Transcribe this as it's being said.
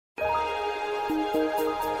Hello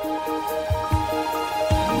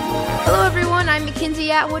everyone, I'm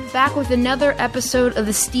Mackenzie Atwood, back with another episode of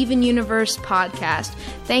the Steven Universe podcast.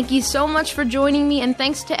 Thank you so much for joining me, and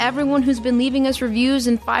thanks to everyone who's been leaving us reviews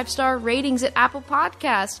and 5-star ratings at Apple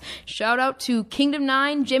Podcasts. Shout out to Kingdom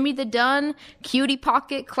 9, Jimmy the Dunn, Cutie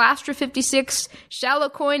Pocket, Clastra56, Shallow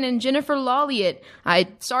Coin, and Jennifer Lawliet.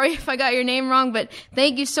 Sorry if I got your name wrong, but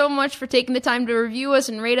thank you so much for taking the time to review us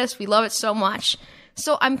and rate us. We love it so much.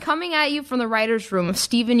 So I'm coming at you from the writer's room of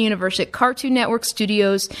Steven Universe at Cartoon Network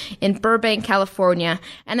Studios in Burbank, California,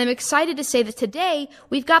 and I'm excited to say that today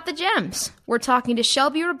we've got the gems. We're talking to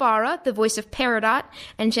Shelby Rabara, the voice of Peridot,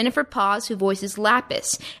 and Jennifer Paz, who voices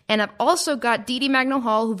Lapis, and I've also got Deedee Magno,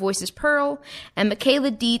 who voices Pearl, and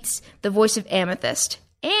Michaela Dietz, the voice of Amethyst.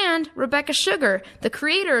 And Rebecca Sugar, the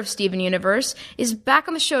creator of Steven Universe, is back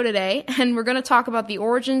on the show today, and we're going to talk about the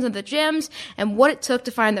origins of the gems and what it took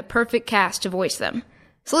to find the perfect cast to voice them.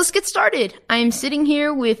 So let's get started. I am sitting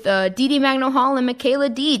here with Deedee Magno and Michaela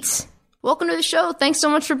Dietz. Welcome to the show. Thanks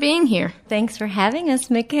so much for being here. Thanks for having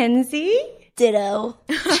us, Mackenzie. Ditto.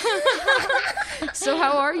 So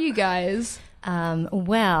how are you guys?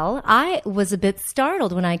 Well, I was a bit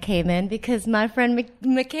startled when I came in because my friend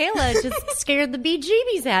Michaela just scared the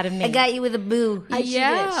bejeebies out of me. I got you with a boo. She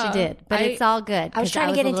did. But it's all good. I was trying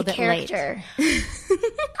to get into character.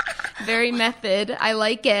 Very method. I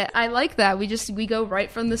like it. I like that. We go right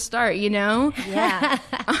from the start, you know? Yeah.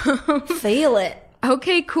 Feel it.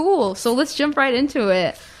 Okay, cool. So let's jump right into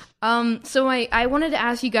it. So I wanted to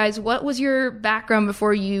ask you guys, what was your background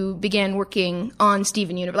before you began working on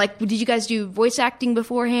Steven Universe? Like, did you guys do voice acting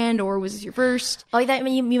beforehand, or was this your first? Oh, I thought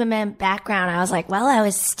you meant background. I was like, well, I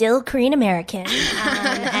was still Korean American,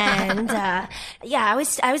 I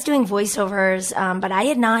was doing voiceovers, but I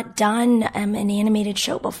had not done an animated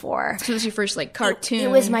show before. So it was your first like cartoon?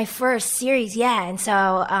 It was my first series, yeah, and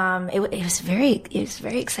so it was very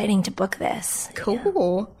exciting to book this.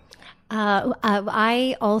 Cool. Yeah.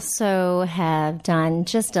 I also have done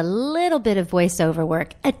just a little bit of voiceover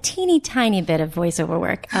work, a teeny tiny bit of voiceover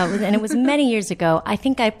work, and it was many years ago. I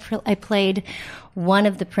think I played one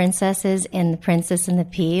of the princesses in The Princess and the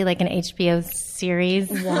Pea, like an HBO series.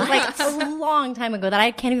 What? Like a long time ago that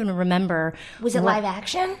I can't even remember. Was it live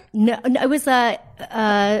action? No, it was a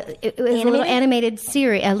little animated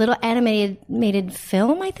series, a little animated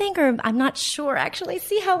film, I think, or I'm not sure actually.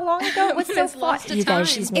 See how long ago it was so far. You guys,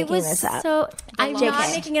 she's making this up. So I'm not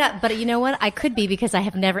making it up, but you know what? I could be because I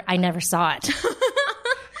never saw it.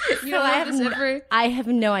 I have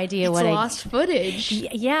no idea what lost footage.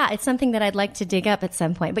 Yeah, it's something that I'd like to dig up at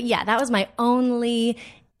some point. But yeah, that was my only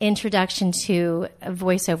introduction to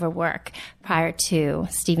voiceover work prior to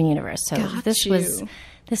Steven Universe. So this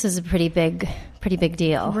was a pretty big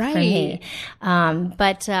deal for me.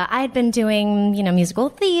 But I had been doing, musical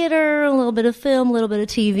theater, a little bit of film, a little bit of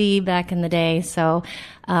TV back in the day. So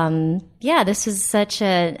this is such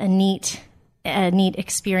a neat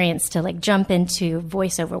experience to like jump into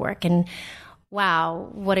voiceover work, and wow,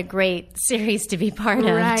 what a great series to be part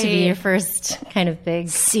of, to be your first kind of big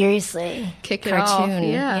kick cartoon.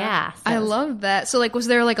 It off. Yeah. I love that. So like, was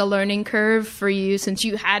there like a learning curve for you since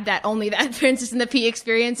you had that Princess and the Pea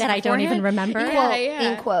experience that I don't even remember?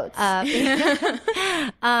 In quotes. I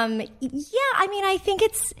mean, I think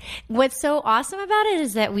what's so awesome about it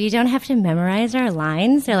is that we don't have to memorize our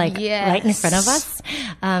lines. They're like right in front of us.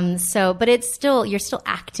 But you're still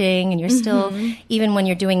acting, and you're still, even when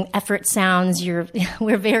you're doing effort sounds,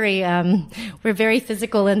 we're very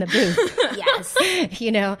physical in the booth. Yes.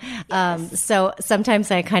 So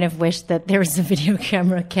sometimes I kind of wish that there was a video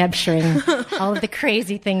camera capturing all of the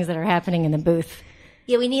crazy things that are happening in the booth.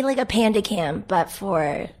 Yeah, we need like a panda cam, but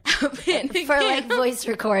for like voice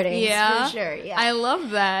recordings. Yeah, for sure. Yeah, I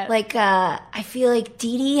love that. Like, I feel like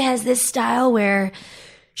Deedee has this style where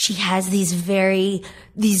she has these very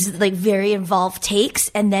involved takes,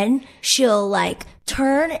 and then she'll like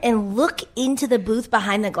turn and look into the booth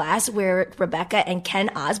behind the glass where Rebecca and Ken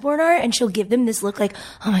Osborne are, and she'll give them this look like,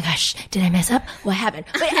 oh my gosh, did I mess up? What happened?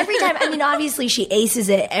 But every time, I mean, obviously she aces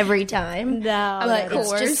it every time. No, but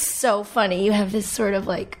it's just so funny. You have this sort of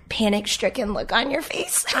like panic-stricken look on your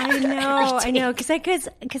face. I know,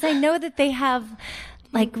 because I know that they have.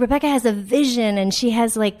 Like, Rebecca has a vision, and she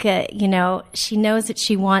has like she knows that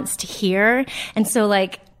she wants to hear, and so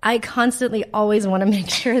like I constantly always want to make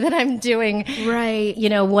sure that I'm doing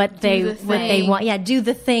what they want. Yeah, do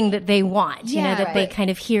the thing that they want. They kind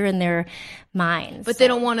of hear in their minds. But they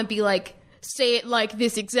don't want to be like, say it like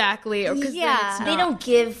this exactly, or because they don't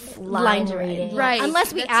give line reading, right?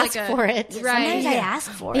 Unless we ask for it. Right? Sometimes I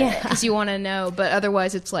ask for it because you want to know, but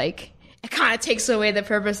otherwise it's like. it kind of takes away the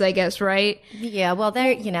purpose, I guess, right? Yeah, well,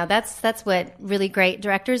 that's what really great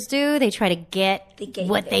directors do. They try to get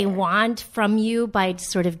what they want from you by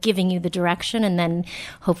sort of giving you the direction, and then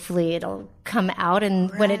hopefully it'll come out.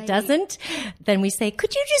 And when it doesn't, then we say,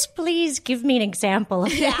 could you just please give me an example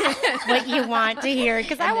of what you want to hear?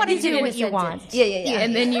 Because I want to do what you want. Yeah.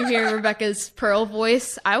 And then you hear Rebecca's Pearl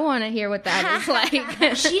voice. I want to hear what that is like.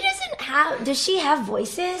 She doesn't have, does she have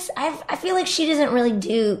voices? I feel like she doesn't really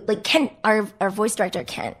do, like Kent, our voice director,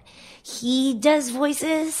 Kent. He does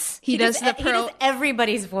voices. He does the Pearl. He does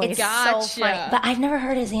everybody's voice. Gotcha. So funny. But I've never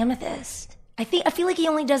heard his Amethyst. I feel like he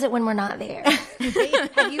only does it when we're not there.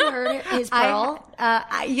 Have you heard his Pearl?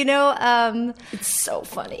 It's so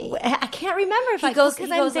funny. I can't remember if He goes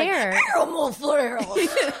because I'm there.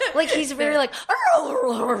 Like he's very like.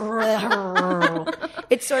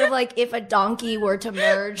 It's sort of like if a donkey were to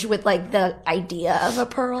merge with like the idea of a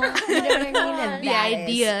pearl. You know what I mean? And The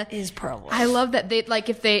idea is Pearl voice. I love that they like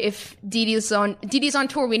if Deedee's on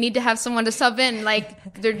tour, we need to have someone to sub in.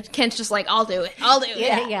 Like Kent's just like, I'll do it.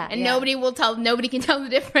 Yeah. And nobody can tell the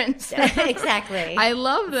difference. Exactly. I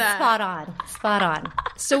love that. Spot on.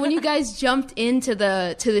 So when you guys jumped into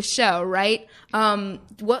the show, right?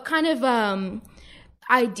 What kind of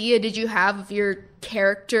idea did you have of your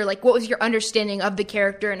character? Like, what was your understanding of the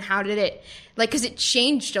character, and how did it, like, because it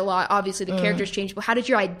changed a lot. Obviously, the characters changed, but how did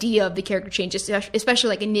your idea of the character change, especially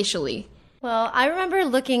like initially? Well, I remember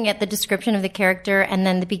looking at the description of the character and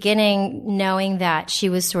then the beginning knowing that she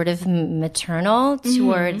was sort of maternal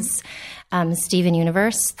towards Steven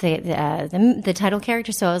Universe, the title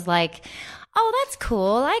character. So I was like, oh, that's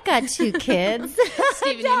cool. I got 2 kids.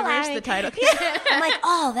 Steven Universe, the title. I'm like,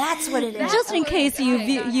 oh, that's what it is. Just in case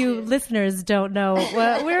you listeners don't know,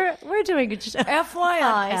 we're doing a show.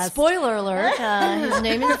 FYI, spoiler alert.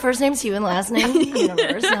 His first name's Steven, last name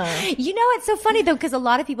Universe. You know, it's so funny though, because a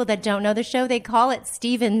lot of people that don't know the show, they call it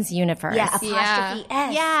Steven's Universe. Yeah, apostrophe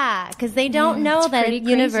S. Yeah, because they don't know that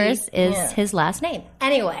Universe is his last name.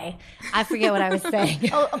 Anyway, I forget what I was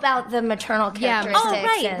saying. About the maternal characteristics.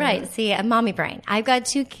 Oh, right. See, mommy brain. I've got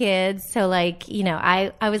 2 kids, so like, you know,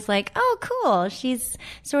 I was like, oh, cool. She's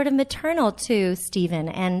sort of maternal to Steven,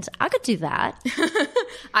 and I could do that.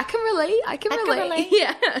 I can relate.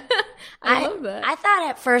 Yeah. I love that. I thought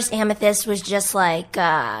at first Amethyst was just like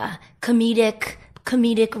comedic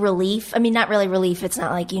relief. I mean, not really relief. It's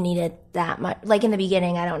not like you needed that much. Like in the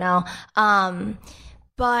beginning, I don't know.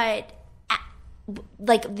 But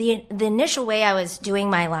like the initial way I was doing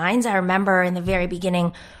my lines, I remember in the very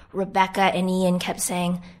beginning, Rebecca and Ian kept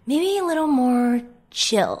saying, maybe a little more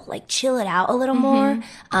chill, like chill it out a little more.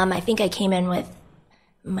 I think I came in with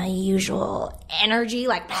my usual energy,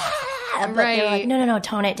 like, but they were like, no,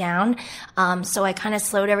 tone it down. So I kind of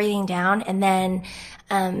slowed everything down. And then,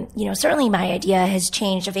 certainly my idea has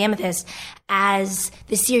changed of Amethyst as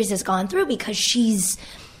the series has gone through, because she's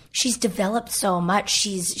developed so much.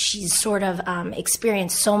 She's sort of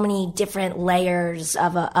experienced so many different layers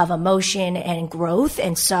of emotion and growth,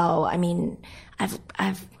 and so I mean, I've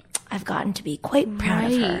gotten to be quite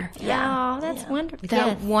proud of her. Yeah, that's wonderful.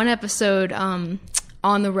 That one episode, On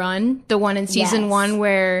the Run, the one in season 1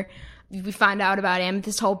 where we find out about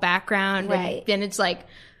Amethyst's whole background, right? And then it's like,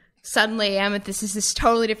 suddenly Amethyst is this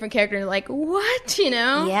totally different character, and you're like, what? You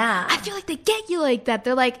know? Yeah. I feel like they get you like that.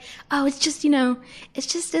 They're like, oh, it's just a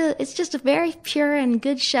very pure and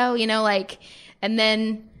good show, you know, like, and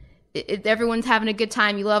then everyone's having a good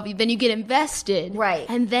time, you love, then you get invested. Right.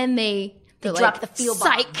 And then they drop the feel bomb.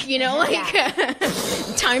 Psych, you know, like,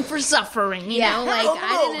 time for suffering, you know, like,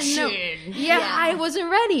 I didn't know. Yeah, I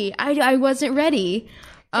wasn't ready. I wasn't ready.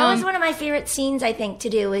 That was one of my favorite scenes, I think, to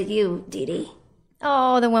do with you, Deedee.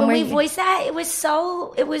 Oh, the one when where we voiced that, it was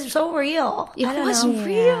so real. It was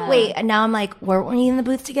real. Wait, now I'm like, weren't we in the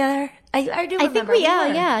booth together? I do remember. I think we,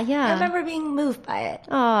 yeah. I remember being moved by it.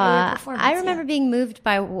 I remember being moved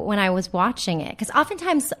by when I was watching it, because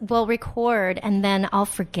oftentimes we'll record and then I'll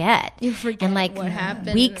forget. You forget, and like what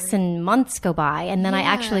happened, weeks and months go by, and then I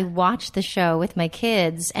actually watch the show with my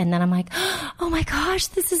kids, and then I'm like, oh my gosh,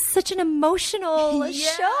 this is such an emotional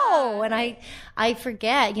show, and I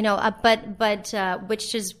forget, you know. But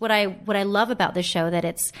which is what I love about the show, that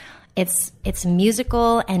it's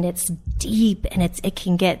musical and it's deep and it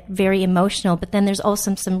can get very emotional, but then there's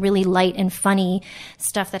also some really light and funny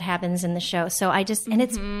stuff that happens in the show. So and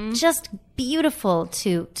it's just beautiful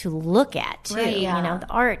to look at too. Right, You know, the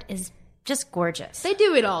art is just gorgeous. They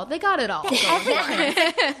do it all. They got it all.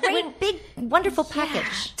 Great, big, wonderful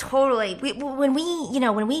package. Totally. When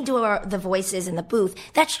we do the voices in the booth,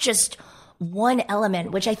 that's just one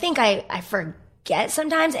element, which I think I get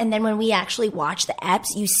sometimes. And then when we actually watch the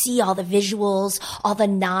eps, you see all the visuals, all the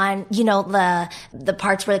the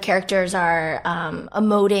parts where the characters are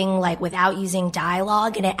emoting like without using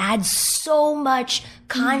dialogue, and it adds so much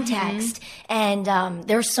context. And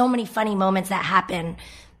there's so many funny moments that happen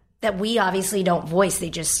that we obviously don't voice.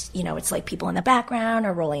 They just, it's like people in the background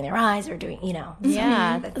or rolling their eyes or doing,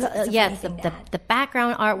 Yeah. The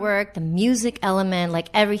background artwork, the music element, like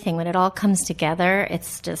everything, when it all comes together,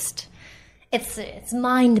 it's just, it's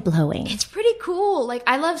mind blowing. It's pretty cool. Like,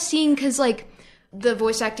 I love seeing, cause like the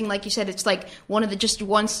voice acting, like you said, it's like one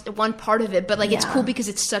part of it, but like it's cool because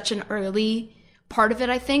it's such an early part of it,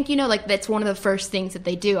 I think, like that's one of the first things that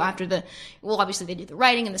they do after obviously they do the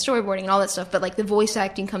writing and the storyboarding and all that stuff, but like the voice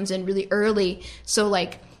acting comes in really early. So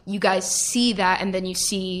like you guys see that, and then you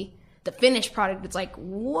see the finished product. It's like,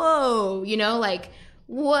 whoa, like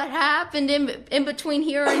what happened in between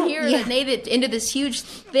here and here that made it into this huge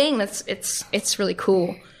thing. It's really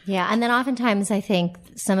cool. Yeah, and then oftentimes I think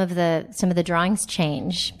some of the drawings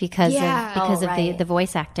change because of the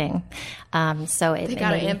voice acting. So they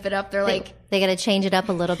gotta amp it up. They got to change it up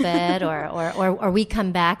a little bit, or we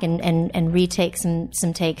come back and retake some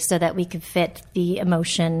takes so that we could fit the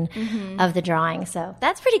emotion of the drawing. So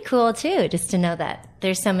that's pretty cool too, just to know that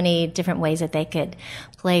there's so many different ways that they could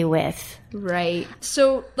play with. Right.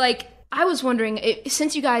 So like I was wondering,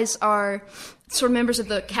 since you guys are sort of members of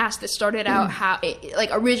the cast that started out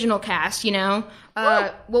original cast,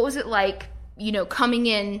 what was it like, coming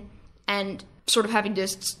in and sort of having to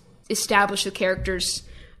establish the characters?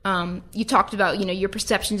 You talked about, your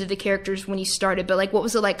perceptions of the characters when you started, but like, what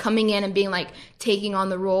was it like coming in and being like taking on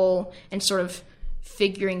the role and sort of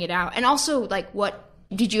figuring it out? And also like, what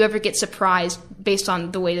did you ever get surprised based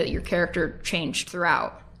on the way that your character changed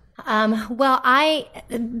throughout? Well,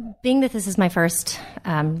 being that this is my first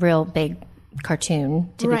real big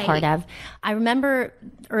cartoon to be part of, I remember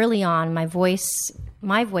early on my voice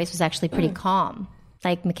was actually pretty calm.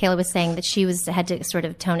 Like Michaela was saying that she had to sort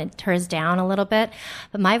of tone hers down a little bit,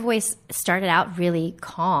 but my voice started out really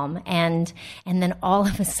calm, and then all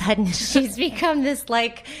of a sudden she's become this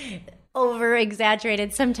like over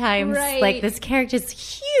exaggerated sometimes. Like this character's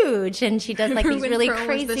huge, and she does like these really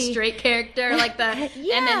crazy. Was the straight character, like the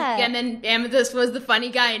and then Amethyst was the funny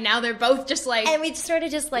guy, and now they're both just like. And we sort of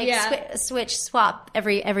just like swap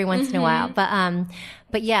every once in a while,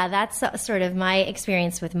 but yeah, that's sort of my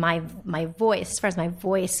experience with my voice as far as my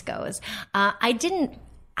voice goes.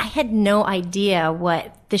 I had no idea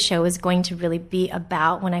what the show was going to really be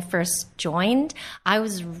about when I first joined. I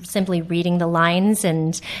was simply reading the lines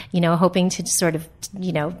and, hoping to sort of,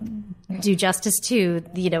 do justice to,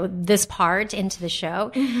 this part into the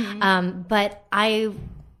show. But I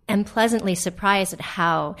am pleasantly surprised at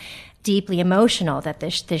how deeply emotional that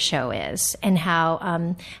this show is, and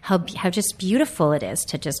how just beautiful it is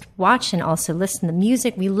to just watch and also listen to the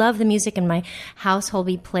music. We love the music in my household.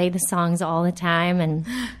 We play the songs all the time, and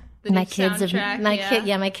my kids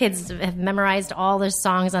have memorized all the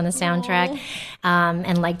songs on the soundtrack.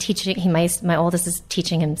 And like teaching, my oldest is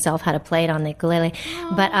teaching himself how to play it on the ukulele.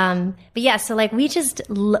 But yeah, so like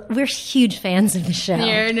we're huge fans of the show.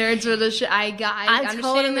 You're nerds for the show. I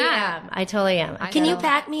understand that. I totally am. Can you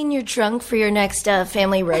pack me in your trunk for your next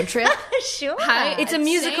family road trip? Sure. It's a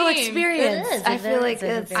musical experience. I feel like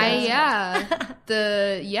it's.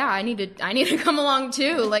 I need to come along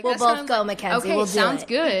too. Like we'll both go, Mackenzie. Okay, we'll do sounds it.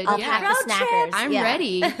 good. I'll pack the snackers. I'm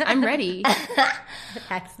ready. I'm ready.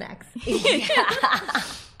 Pack snacks.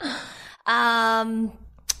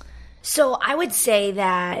 So I would say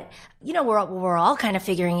that, we're all kind of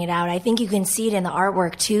figuring it out. I think you can see it in the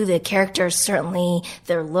artwork too. The characters, certainly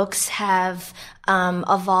their looks have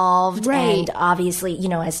evolved. Right. And obviously,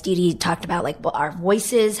 as Deedee talked about, like our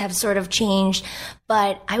voices have sort of changed.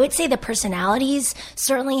 But I would say the personalities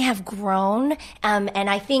certainly have grown. And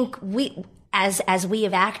I think as we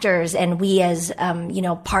have actors and we as,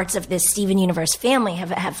 parts of this Steven Universe family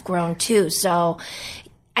have grown too. So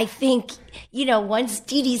I think, once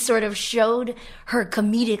Deedee sort of showed her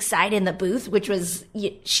comedic side in the booth, which was,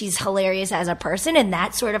 she's hilarious as a person. And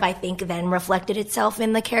that sort of, I think, then reflected itself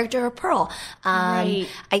in the character of Pearl. I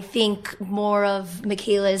think more of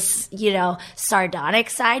Michaela's, sardonic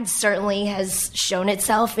side certainly has shown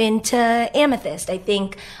itself into Amethyst. I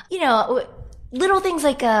think, little things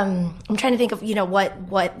like I'm trying to think of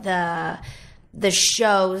what the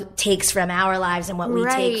show takes from our lives and what we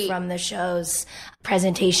take from the show's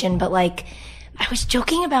presentation, but like I was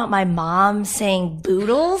joking about my mom saying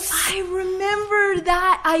boodles. I remember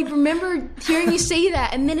that. I remember hearing you say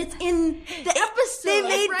that, and then it's in the episode. They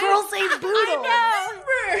made Pearl say boodles.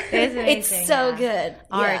 I It's so good.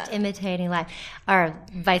 Art imitating life, or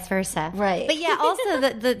vice versa. Right. But yeah, also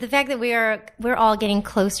the fact that we're all getting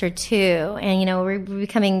closer too, and we're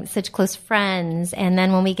becoming such close friends. And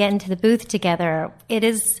then when we get into the booth together,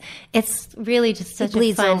 it's really just such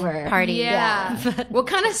a fun party. Yeah. What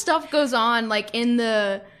kind of stuff goes on like in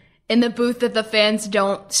the booth that the fans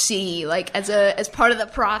don't see, like as part of the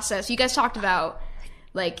process? You guys talked about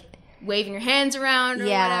like waving your hands around or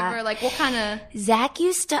whatever. Like what kind of... Zach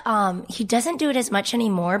used to, he doesn't do it as much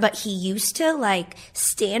anymore, but he used to like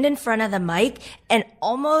stand in front of the mic and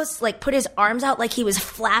almost like put his arms out like he was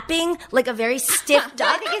flapping, like a very stiff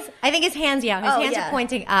duck. I think his hands, his hands are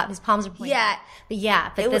pointing up, his palms are pointing up.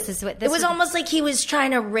 But this is what... It was almost like he was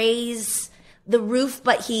trying to raise the roof,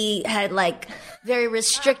 but he had like very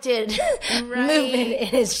restricted movement in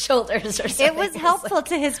his shoulders or something. It was helpful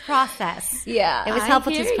to his process. Yeah. It was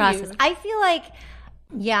helpful to his process. I feel like,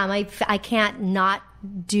 I can't not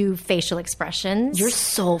do facial expressions. You're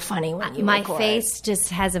so funny when you My record. face just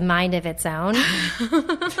has a mind of its own.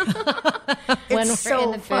 When we're so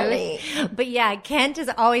in the booth. funny. But yeah, Kent is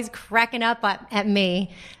always cracking up at me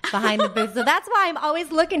behind the booth. So that's why I'm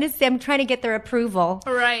always looking to see, I'm trying to get their approval.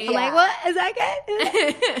 Right. I'm like, what? Is that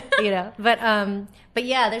good? But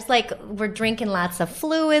yeah, there's like, we're drinking lots of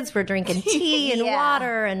fluids, we're drinking tea and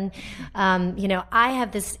water, and I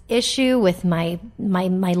have this issue with my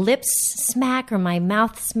lips smack or my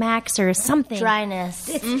mouth smacks or something. Dryness.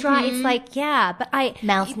 It's dry. It's like, but I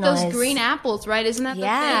mouth noise. Those green apples, right? Isn't that the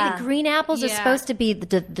thing? The green apples are supposed to be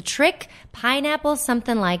the trick. Pineapple,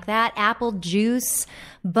 something like that. Apple juice,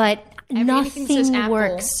 but nothing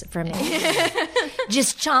works for me.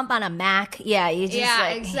 Just chomp on a Mac. Yeah, you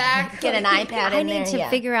just exactly. Get an iPad I need to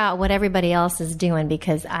figure out what everybody else is doing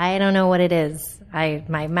because I don't know what it is.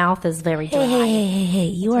 My mouth is very dry. Hey,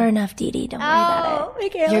 you are enough, Deedee. Don't worry about it.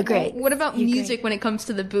 Michaela. You're great. What about music when it comes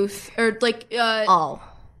to the booth? Or like,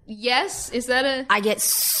 yes? Is that a... I get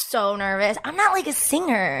so nervous. I'm not like a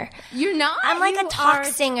singer. You're not? I'm like a talk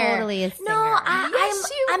singer. Totally a singer. No,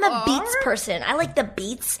 I'm a are. beats person. I like the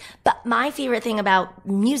beats, but my favorite thing about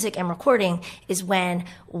music and recording is when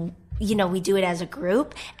we do it as a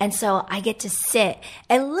group, and so I get to sit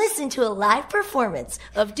and listen to a live performance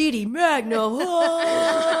of Deedee, Magno,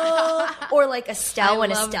 or like Estelle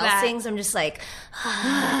when Estelle sings. I'm just like,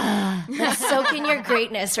 soak in your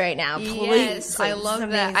greatness right now, please. Yes, I love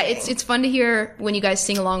that. It's fun to hear when you guys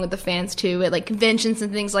sing along with the fans too at like conventions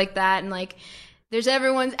and things like that, and like there's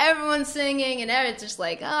everyone's singing, and it's just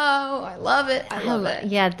like, oh, I love it. I love it.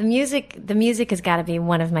 Yeah, the music has got to be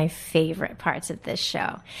one of my favorite parts of this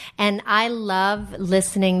show. And I love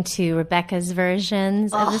listening to Rebecca's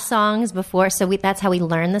versions of the songs before. So that's how we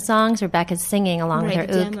learn the songs. Rebecca's singing along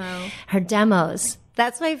with her demos.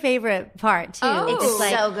 That's my favorite part too. Oh,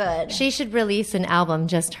 it's so good. She should release an album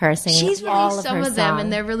just her singing. She's all released of some her of them, songs.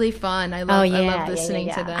 and they're really fun. I love listening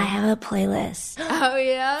to them. I have a playlist. Oh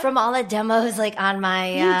yeah, from all the demos like on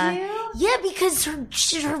my. Yeah, because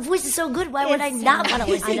her voice is so good. Why would I not want to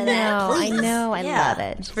listen to that? Please. I know. I love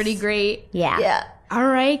it. It's pretty great. Yeah. All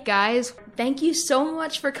right, guys. Thank you so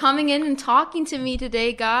much for coming in and talking to me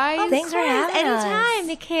today, guys. Oh, thanks for having us. Anytime,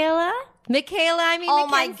 Michaela. Oh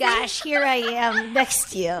my gosh, here I am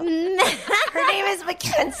next to you. Her name is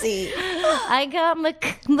Mackenzie. I got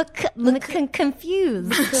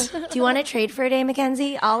confused. Do you want to trade for a day,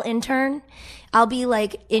 Mackenzie? I'll intern. I'll be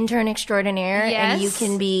like intern extraordinaire, and you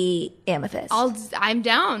can be Amethyst. I'm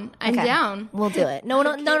down. I'm down. We'll do it. No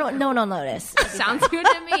notice. Sounds good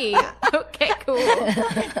to me. Okay, cool.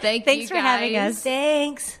 Thanks for having us.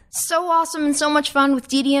 Thanks. So awesome and so much fun with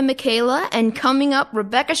Deedee and Michaela. And coming up,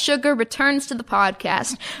 Rebecca Sugar returns to the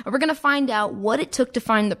podcast. And we're going to find out what it took to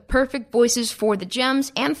find the perfect voices for the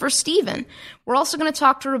Gems and for Steven. We're also going to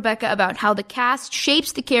talk to Rebecca about how the cast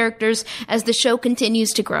shapes the characters as the show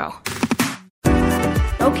continues to grow.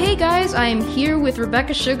 Okay, guys, I am here with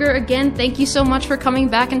Rebecca Sugar again. Thank you so much for coming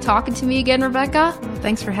back and talking to me again, Rebecca.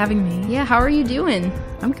 Thanks for having me. Yeah, how are you doing?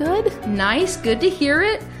 I'm good. Nice, good to hear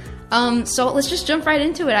it. So let's just jump right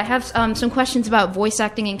into it. I have some questions about voice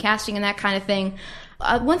acting and casting and that kind of thing.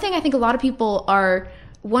 One thing I think a lot of people are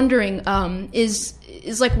wondering is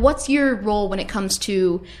like, what's your role when it comes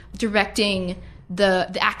to directing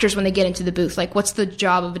the actors when they get into the booth? Like, what's the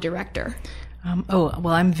job of a director?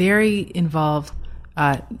 I'm very involved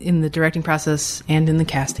in the directing process and in the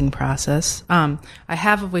casting process. I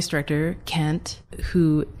have a voice director, Kent,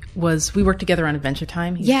 who we worked together on Adventure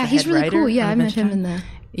Time. He's really cool. Yeah, I met him in the...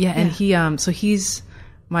 Yeah, and he's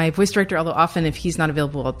my voice director, although often if he's not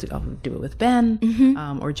available, I'll do it with Ben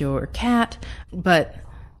or Joe or Kat. But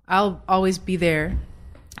I'll always be there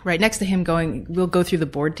right next to him we'll go through the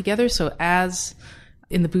board together. So as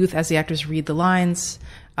in the booth as the actors read the lines.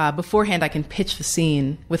 Beforehand, I can pitch the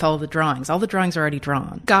scene with all the drawings. All the drawings are already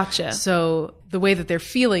drawn. Gotcha. So the way that they're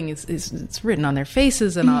feeling is it's written on their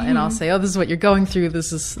faces, and I'll say, "Oh, this is what you're going through.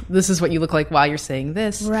 This is what you look like while you're saying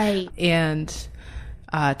this." Right. And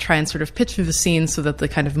try and sort of pitch through the scene so that the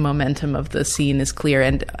kind of momentum of the scene is clear,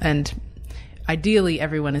 and ideally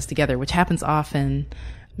everyone is together, which happens often.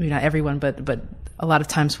 I mean, not everyone, but a lot of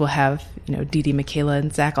times we'll have, Deedee, Michaela,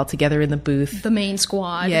 and Zach all together in the booth. The main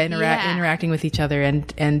squad. Yeah, interacting with each other.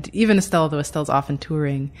 And even Estelle, though Estelle's often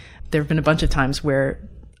touring, there have been a bunch of times where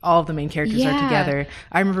all of the main characters are together.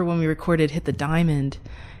 I remember when we recorded Hit the Diamond,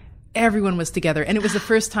 everyone was together. And it was the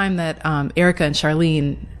first time that Erica and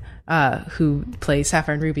Charlene, who play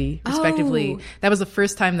Sapphire and Ruby, respectively, that was the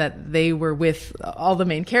first time that they were with all the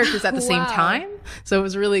main characters at the same time. So it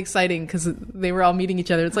was really exciting because they were all meeting each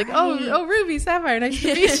other. It's like, oh, Ruby, Sapphire, nice to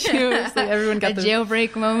meet you. It's like everyone got a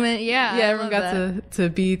jailbreak moment. Yeah, everyone got to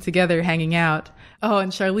be together, hanging out. Oh,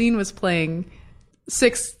 and Charlene was playing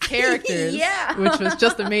 6 characters, which was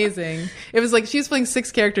just amazing. It was like she was playing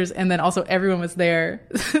 6 characters, and then also everyone was there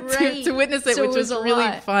to witness it, which was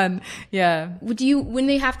really fun. Yeah. When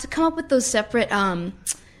they have to come up with those separate,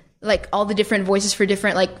 like all the different voices for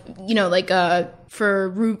different,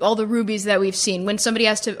 for all the rubies that we've seen, when somebody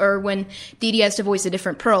has to, or when Deedee has to voice the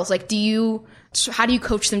different pearls, like how do you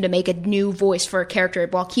coach them to make a new voice for a character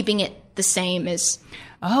while keeping it the same as?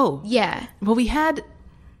 Oh, yeah. Well, we had.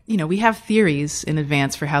 We have theories in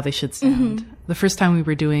advance for how they should sound. Mm-hmm. The first time we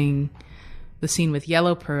were doing the scene with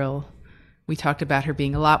Yellow Pearl, we talked about her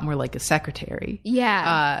being a lot more like a secretary.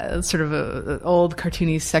 Yeah. Sort of an old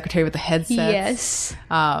cartoony secretary with the headsets. Yes.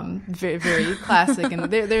 Very, very classic.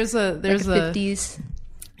 And there's a 50s.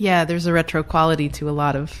 Yeah, there's a retro quality to a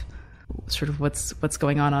lot of sort of what's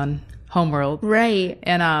going on Homeworld. Right.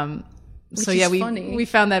 And we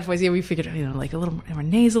found that voice. Yeah, we figured, like a little more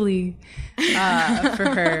nasally for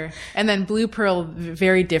her. And then Blue Pearl,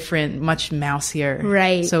 very different, much mousier.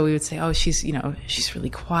 Right. So we would say, oh, she's really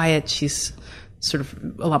quiet. She's sort of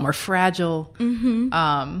a lot more fragile.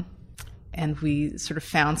 Mm-hmm. And we sort of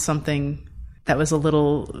found something that was a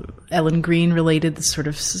little Ellen Green related, the sort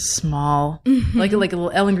of small, like a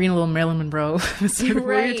little Ellen Green, a little Marilyn Monroe. Sort of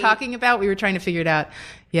what we were talking about. We were trying to figure it out.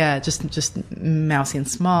 Yeah, just mousy and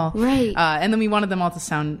small. Right. And then we wanted them all to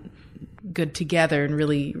sound good together and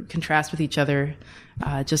really contrast with each other,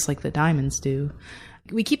 just like the diamonds do.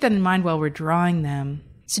 We keep that in mind while we're drawing them.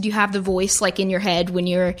 So do you have the voice like in your head when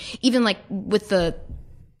you're, even like with the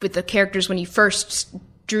characters when you first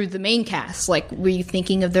drew the main cast, like were you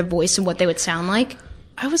thinking of their voice and what they would sound like?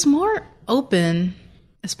 I was more open,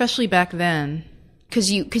 especially back then. Cause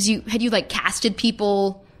you had you like casted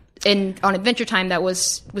people on Adventure Time,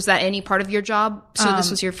 was that any part of your job? So this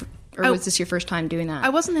was was this your first time doing that? I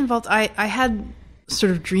wasn't involved. I had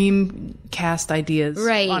sort of dream cast ideas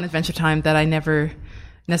on Adventure Time that I never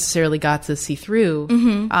necessarily got to see through.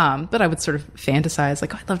 Mm-hmm. But I would sort of fantasize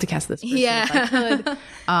like, oh, I'd love to cast this person if I could.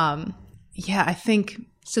 I think.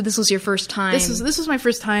 So this was your first time? This was my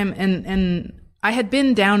first time, and I had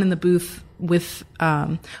been down in the booth with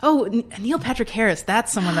Neil Patrick Harris.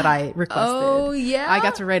 That's someone that I requested. Oh yeah, I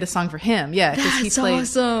got to write a song for him. Yeah, because he played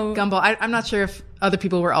Gumball. I'm not sure if other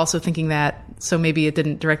people were also thinking that, so maybe it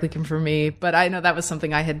didn't directly come from me. But I know that was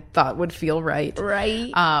something I had thought would feel right.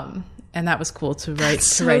 Right. And that was cool to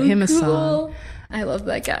write him a song. I love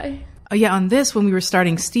that guy. Oh yeah, on this when we were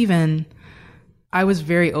starting Steven, I was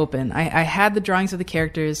very open. I had the drawings of the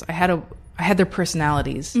characters. I had their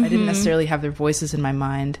personalities. Mm-hmm. I didn't necessarily have their voices in my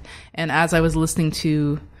mind. And as I was listening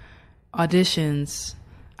to auditions,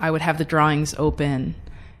 I would have the drawings open,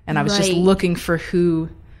 and I was just looking for who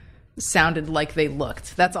sounded like they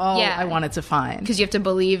looked. That's all I wanted to find. Because you have to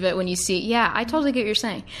believe it when you see it. Yeah, I totally get what you're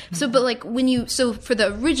saying. So, but like so for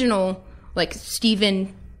the original, like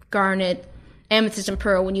Steven, Garnet, Amethyst, and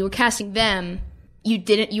Pearl, when you were casting them,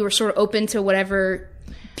 you were sort of open to whatever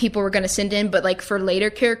people were going to send in, but like for later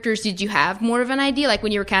characters, did you have more of an idea? Like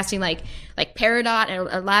when you were casting like Peridot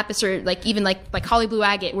or Lapis, or like even like Holly Blue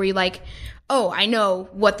Agate, were you like, oh, I know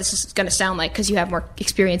what this is going to sound like because you have more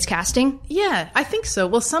experience casting? Yeah, I think so.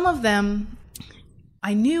 Well, some of them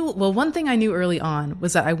I knew. Well, one thing I knew early on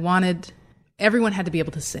was that I wanted everyone had to be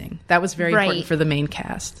able to sing. That was very important for the main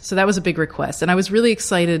cast. So that was a big request. And I was really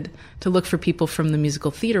excited to look for people from the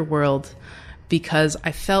musical theater world because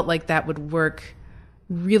I felt like that would work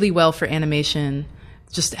really well for animation,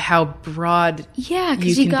 just how broad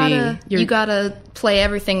because you gotta play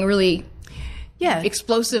everything really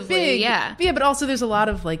explosively. Big. Yeah, but also there's a lot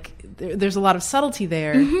of there's a lot of subtlety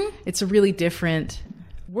there. Mm-hmm. It's a really different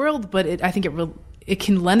world, but I think it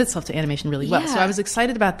can lend itself to animation really well. So I was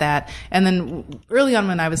excited about that. And then early on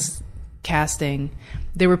when I was casting,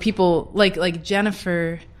 there were people like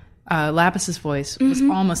Jennifer Lapis's voice was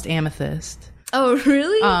almost Amethyst. Oh,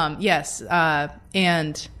 really? Yes.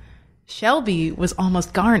 And Shelby was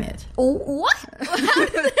almost Garnet. Oh, what?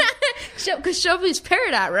 Because Shelby's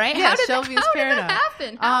Peridot, right? Yeah, Shelby is Peridot. How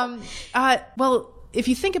did that happen? Well, if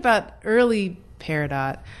you think about early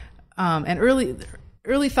Peridot and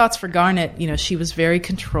early thoughts for Garnet, you know, she was very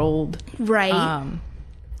controlled, right?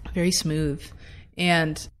 Very smooth.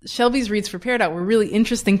 And Shelby's reads for Peridot were really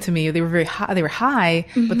interesting to me. They were very high. They were high,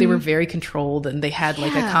 but they were very controlled, and they had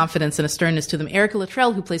like a confidence and a sternness to them. Erica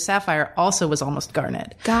Luttrell, who plays Sapphire, also was almost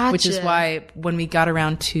Garnet. Gotcha. Which is why when we got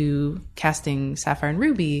around to casting Sapphire and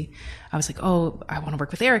Ruby, I was like, oh, I want to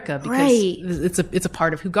work with Erica because it's a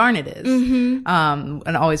part of who Garnet is,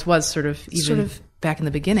 and always was sort of back in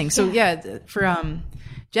the beginning. So for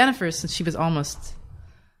Jennifer, since she was almost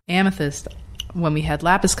Amethyst. When we had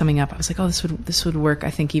Lapis coming up, I was like, oh, this would work, I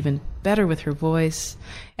think, even better with her voice.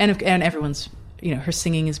 And everyone's, you know, her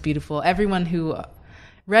singing is beautiful. Everyone who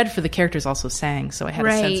read for the characters also sang, so I had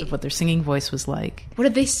a sense of what their singing voice was like. What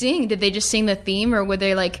did they sing? Did they just sing the theme, or were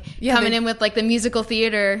they like coming in with like the musical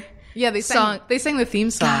theater they song? They sang the theme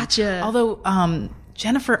song. Gotcha. Although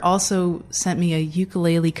Jennifer also sent me a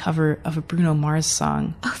ukulele cover of a Bruno Mars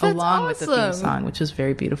song along with the theme song, which was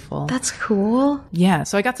very beautiful. That's cool. Yeah,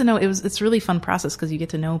 so I got to know it's a really fun process because you get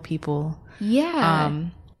to know people. Yeah.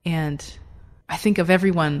 And I think of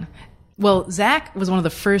everyone. Well, Zach was one of the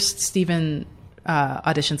first Steven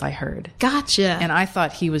auditions I heard. Gotcha. And I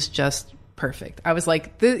thought he was just perfect. I was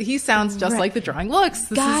like, he sounds just like the drawing looks.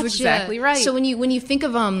 This is exactly right. So when you think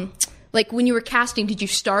of like when you were casting, did you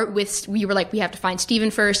start with, you were like, we have to find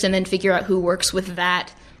Steven first and then figure out who works with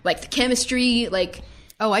that, like the chemistry, like...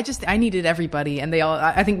 Oh, I needed everybody, and they all,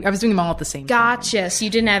 I think I was doing them all at the same time. Gotcha. So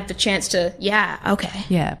you didn't have the chance to, okay.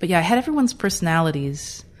 Yeah, but I had everyone's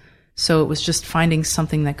personalities, so it was just finding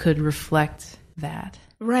something that could reflect that.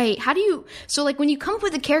 Right. So like when you come up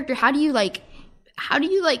with a character, how do you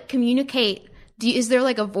communicate? Is there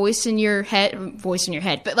like a voice in your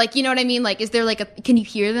head, but like, you know what I mean? Like, is there like can you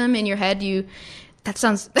hear them in your head? That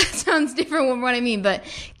sounds different from what I mean, but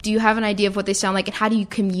do you have an idea of what they sound like, and how do you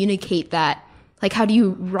communicate that? Like, how do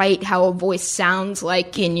you write how a voice sounds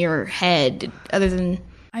like in your head, other than...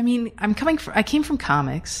 I mean, I came from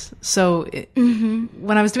comics, so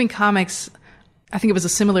when I was doing comics, I think it was a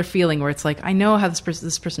similar feeling where it's like, I know how this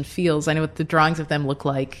person feels, I know what the drawings of them look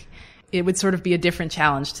like. It would sort of be a different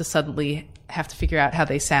challenge to suddenly have to figure out how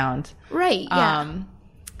they sound. Right, yeah.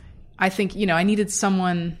 I think, I needed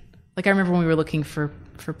someone, like I remember when we were looking for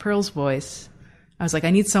Pearl's voice, I was like, I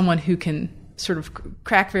need someone who can sort of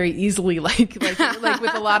crack very easily, like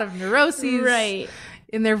with a lot of neuroses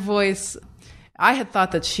in their voice. I had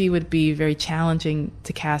thought that she would be very challenging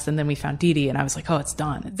to cast, and then we found Deedee, and I was like, oh, it's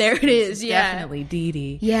done. There it is, definitely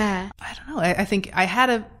Deedee. Yeah. I don't know. I think I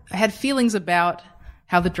had feelings about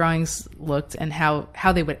how the drawings looked and how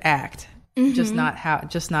they would act, just not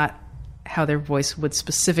how their voice would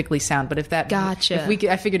specifically sound. But gotcha.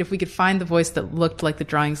 I figured if we could find the voice that looked like the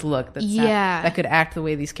drawings look, that could act the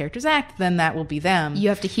way these characters act, then that will be them. You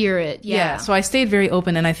have to hear it. Yeah. So I stayed very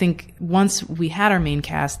open, and I think once we had our main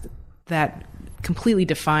cast, that completely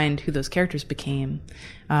defined who those characters became,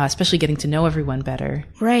 especially getting to know everyone better.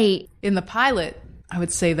 Right. In the pilot, I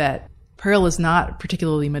would say that Pearl is not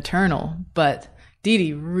particularly maternal, but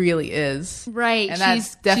Deedee really is. Right. And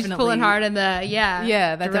she's pulling hard in the,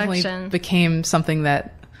 that direction. definitely became something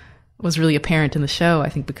that was really apparent in the show, I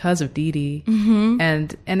think, because of Deedee.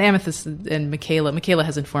 And Amethyst and Michaela. Michaela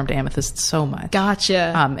has informed Amethyst so much.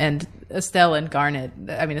 Gotcha. And Estelle and Garnet.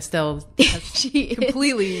 I mean, Estelle has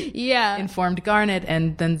completely informed Garnet,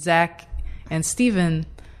 and then Zach and Steven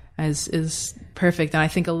is perfect. And I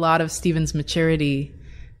think a lot of Steven's maturity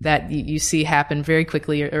that you see happen very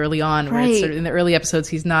quickly early on, where it's sort of, in the early episodes,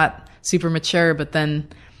 he's not super mature, but then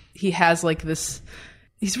he has like this,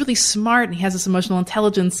 he's really smart, and he has this emotional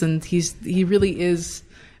intelligence, and he really is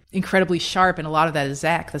incredibly sharp, and a lot of that is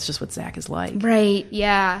Zach. That's just what Zach is like. Right,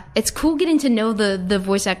 yeah. It's cool getting to know the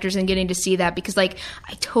voice actors and getting to see that, because like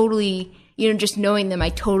I totally, just knowing them, I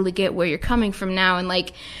totally get where you're coming from now, and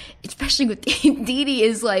like, especially with Deedee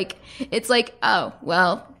is like, it's like, oh,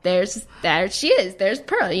 well, there she is. There's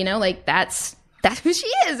Pearl, like that's who she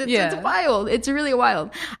is. It's wild. It's really wild.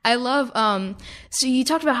 I love, so you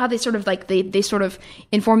talked about how they sort of like, they sort of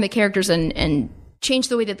inform the characters and change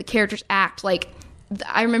the way that the characters act. Like,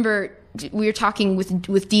 I remember we were talking with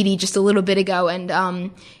Deedee just a little bit ago,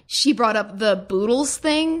 and she brought up the Boodles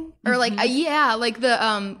thing, or like, like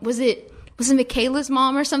the, was was it Michaela's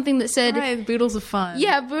mom or something that said, right, boodles of fun.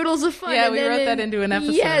 Yeah, boodles of fun. Yeah, and we wrote that into an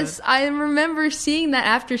episode. Yes, I remember seeing that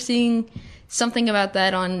after seeing something about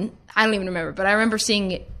that on, I don't even remember, but I remember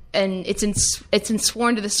seeing it, and it's in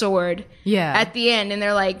Sworn to the Sword. Yeah. At the end, and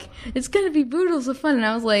they're like, it's gonna be boodles of fun, and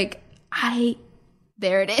I was like,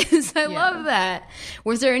 there it is. I love that.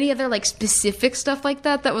 Was there any other like specific stuff like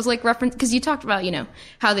that was like reference? Because you talked about,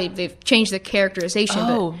 how they've changed the characterization.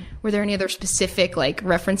 Oh. But were there any other specific like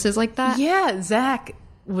references like that? Yeah, Zach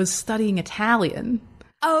was studying Italian.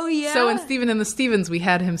 Oh yeah. So in Steven and the Stevens, we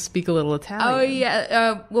had him speak a little Italian. Oh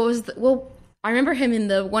yeah. I remember him in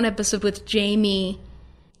the one episode with Jamie,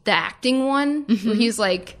 the acting one, where he's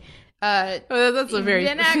like, that's a very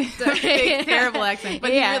terrible accent,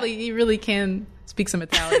 but he really can speak some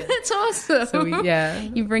Italian. That's awesome. So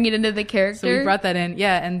you bring it into the character. So we brought that in,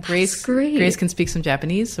 and Grace can speak some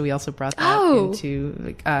Japanese, so we also brought that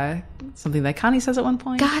into something that Connie says at one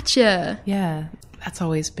point. Gotcha. Yeah, that's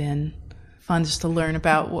always been fun, just to learn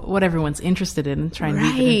about what everyone's interested in and try and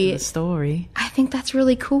weave it into the story. I think that's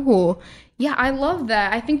really cool. Yeah, I love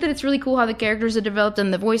that. I think that it's really cool how the characters are developed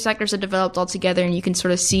and the voice actors are developed all together, and you can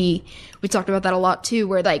sort of see, we talked about that a lot too,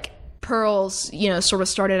 where like Pearl's, sort of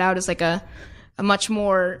started out as like a much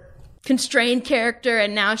more constrained character,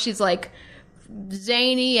 and now she's like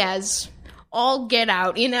zany as all get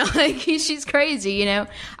out, like she's crazy,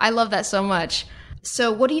 I love that so much.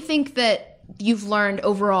 So what do you think that you've learned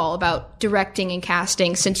overall about directing and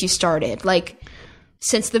casting since you started, like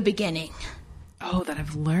since the beginning? Oh, that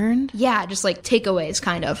I've learned? Yeah, just like takeaways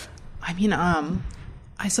kind of. I mean,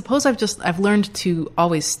 I suppose I've learned to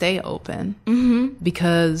always stay open,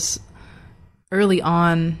 because early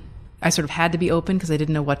on I sort of had to be open because I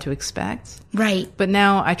didn't know what to expect. Right. But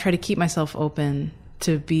now I try to keep myself open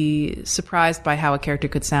to be surprised by how a character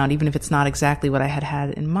could sound, even if it's not exactly what I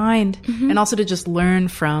had in mind. And also to just learn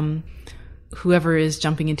from whoever is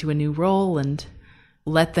jumping into a new role and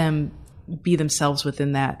let them be themselves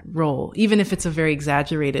within that role. Even if it's a very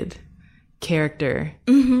exaggerated character,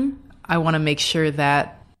 I want to make sure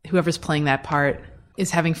that whoever's playing that part is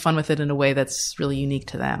having fun with it in a way that's really unique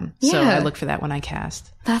to them. Yeah. So I look for that when I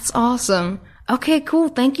cast. That's awesome. Okay, cool.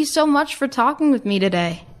 Thank you so much for talking with me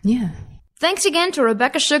today. Yeah. Thanks again to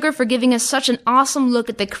Rebecca Sugar for giving us such an awesome look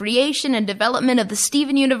at the creation and development of the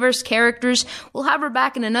Steven Universe characters. We'll have her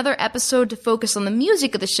back in another episode to focus on the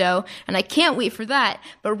music of the show, and I can't wait for that.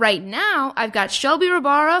 But right now, I've got Shelby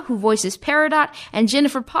Rabara, who voices Peridot, and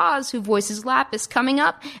Jennifer Paz, who voices Lapis, coming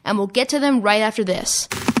up, and we'll get to them right after this.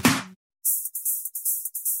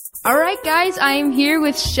 Alright guys, I am here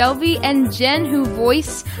with Shelby and Jen, who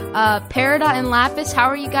voice Peridot and Lapis. How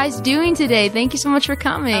are you guys doing today? Thank you so much for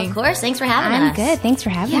coming. Of course, thanks for having us. I'm good, thanks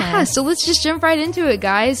for having us. Yeah, so let's just jump right into it,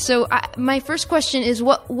 guys. So my first question is,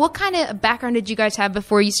 what kind of background did you guys have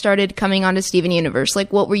before you started coming onto Steven Universe?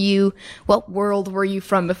 Like, what world were you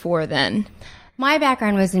from before then? My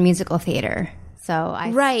background was in musical theater. So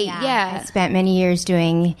I spent many years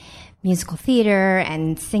doing musical theater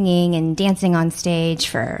and singing and dancing on stage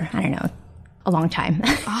for, I don't know, a long time.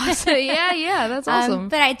 Awesome. Yeah, that's awesome.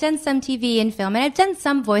 But I've done some TV and film, and I've done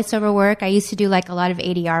some voiceover work. I used to do like a lot of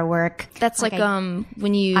ADR work. That's like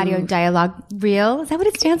when you... Audio dialogue reel. Is that what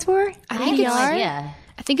it stands for? I think ADR? Yeah.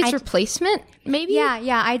 I think it's replacement, maybe?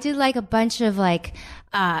 Yeah. I did like a bunch of like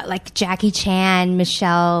Jackie Chan,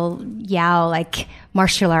 Michelle Yao, like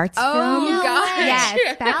martial arts films. Oh, gosh.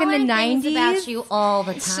 Yes, back in the 90s. About you all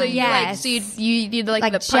the time. So you did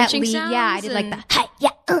like the punching sounds? Yeah, I did like the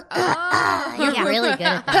You're really good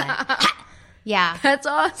at that. Yeah. That's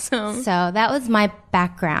awesome. So that was my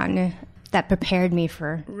background that prepared me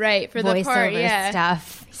for the part,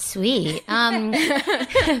 stuff. Sweet.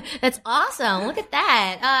 That's awesome. Look at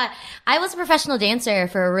that. I was a professional dancer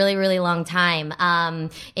for a really, really long time.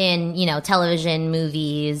 In, television,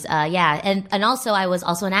 movies. And also I was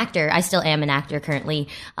also an actor. I still am an actor currently,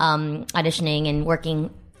 auditioning and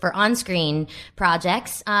working for on-screen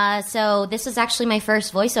projects. So this was actually my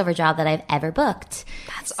first voiceover job that I've ever booked.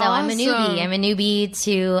 That's so awesome. I'm a newbie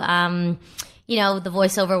to, the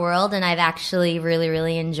voiceover world, and I've actually really,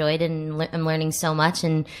 really enjoyed it, and I'm learning so much,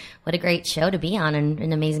 and what a great show to be on, and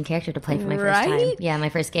an amazing character to play for my first time. Yeah, my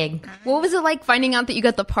first gig. What was it like finding out that you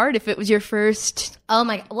got the part, if it was your first?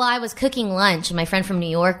 Well, I was cooking lunch, and my friend from New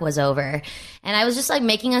York was over, And I was just like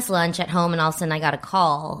making us lunch at home, and all of a sudden I got a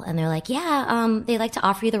call, and they're like, they'd like to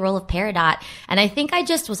offer you the role of Peridot. And I think I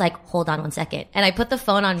just was like, hold on 1 second. And I put the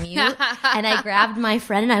phone on mute, and I grabbed my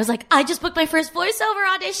friend, and I was like, I just booked my first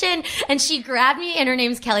voiceover audition. And she grabbed me, and her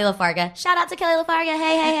name's Kelly LaFarga. Shout out to Kelly LaFarga.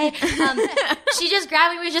 Hey. She just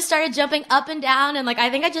grabbed me. We just started jumping up and down, and like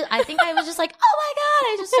I think I was just like, oh my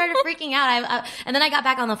god! I just started freaking out. And then I got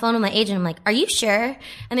back on the phone with my agent. I'm like, are you sure?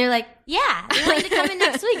 And they're like, yeah, they want you to come in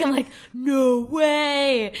next week. I'm like, no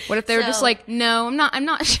way. What if they were just like, no, I'm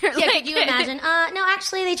not sure. Yeah, like, could you imagine? No,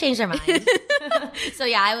 actually, they changed their mind. So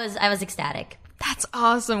yeah, I was ecstatic. That's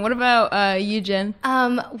awesome. What about you, Jen?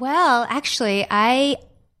 Well, actually, I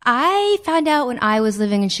found out when I was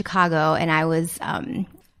living in Chicago, and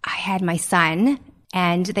I had my son,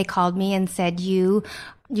 and they called me and said, you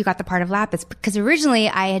got the part of Lapis, because originally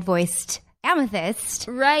I had voiced Amethyst.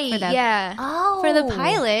 Right, For the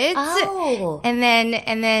pilot. Oh. And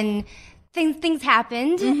then things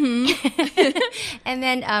happened. And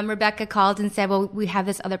then Rebecca called and said, well, we have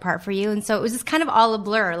this other part for you. And so it was just kind of all a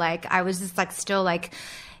blur. Like I was just like still like,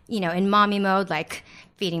 in mommy mode, like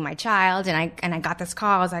feeding my child, and I got this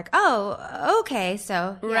call. I was like, oh, okay.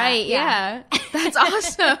 So right, yeah. That's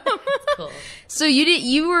awesome. Cool. So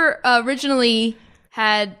you were originally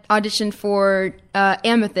had auditioned for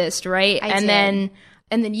Amethyst, right? I and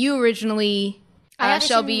did. then you originally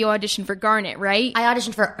Shelby, you auditioned for Garnet, right? I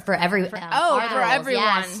auditioned for everyone. For everyone.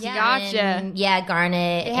 Yes. Gotcha. And,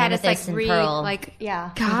 Garnet, it had us Amethyst, like and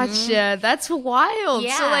Pearl. Gotcha. That's wild.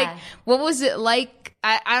 Yeah. So like, what was it like?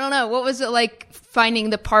 I don't know. What was it like finding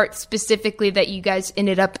the part specifically that you guys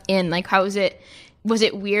ended up in? Like, how was it? Was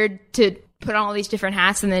it weird to put on all these different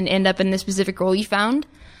hats and then end up in the specific role you found?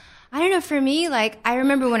 I don't know. For me, like, I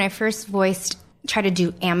remember when I first tried to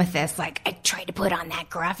do Amethyst, like, I tried to put on that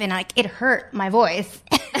gruff, and like, it hurt my voice.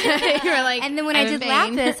 You were like, and then when I did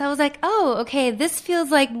Lapis, I was like, oh, okay, this feels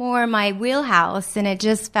like more my wheelhouse, and it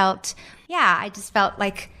just felt, I just felt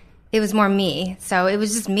like it was more me. So it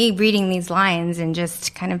was just me reading these lines and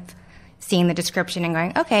just kind of seeing the description and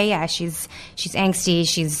going, okay, yeah, she's angsty,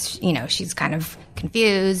 she's kind of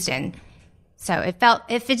confused, and so it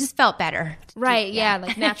just felt better. Right, yeah,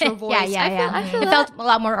 like natural voice. Yeah. I feel it felt a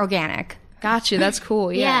lot more organic. Gotcha, that's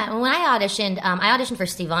cool, yeah. Yeah, when I auditioned for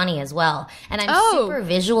Stevani as well. And I'm super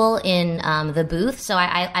visual in the booth, so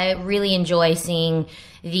I really enjoy seeing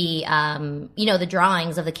the, the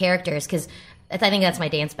drawings of the characters, because I think that's my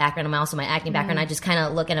dance background and also my acting background. I just kind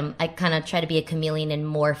of look at them, I kind of try to be a chameleon and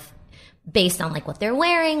morph based on like what they're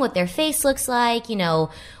wearing, what their face looks like,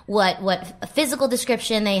 what physical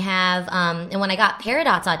description they have. And when I got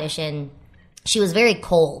Peridot's audition, she was very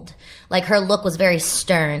cold. Like her look was very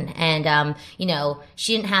stern, and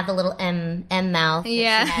she didn't have the little M mouth that she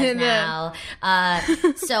has now.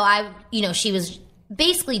 So she was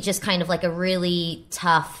basically just kind of like a really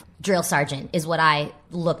tough drill sergeant is what I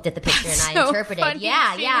looked at the picture and I interpreted. I looked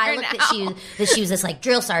at that she was this like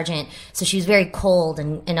drill sergeant, so she was very cold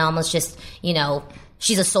and almost just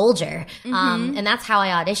she's a soldier. And that's how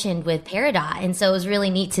I auditioned with Peridot, and so it was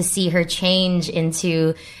really neat to see her change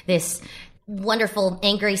into this wonderful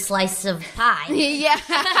angry slice of pie. Yeah.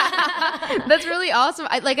 That's really awesome.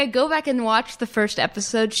 I go back and watch the first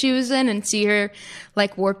episode she was in and see her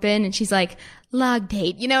like warp in, and she's like, log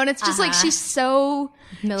date, and it's just like she's so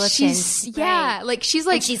militant. Like she's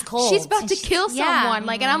like, she's cold. She's about to kill someone.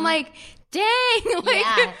 Like, and I'm like, dang,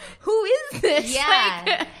 like who is this? Yeah.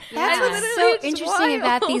 Like, that's what's so interesting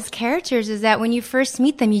about these characters is that when you first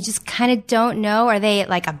meet them, you just kind of don't know, are they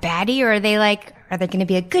like a baddie, or are they going to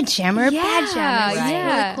be a good gem or a bad gem? It's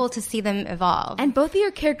really cool to see them evolve. And both of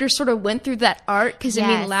your characters sort of went through that arc, because I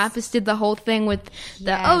mean, Lapis did the whole thing with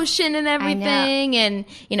the ocean and everything, and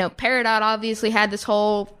Peridot obviously had this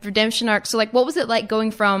whole redemption arc. So like, what was it like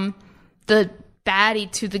going from the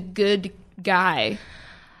baddie to the good guy?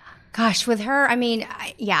 Gosh, with her, I mean,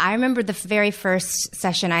 I remember the very first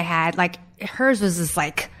session I had, like, hers was just,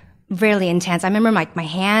 like, really intense. I remember, like, my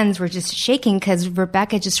hands were just shaking because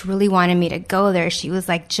Rebecca just really wanted me to go there. She was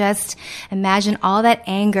like, just imagine all that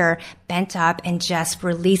anger bent up and just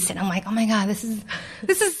release it. I'm like, oh my God, this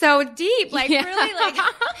is so deep. Like, really, like,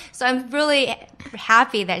 so I'm really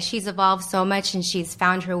happy that she's evolved so much and she's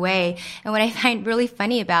found her way. And what I find really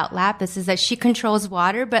funny about Lapis is that she controls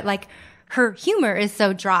water, but, like, her humor is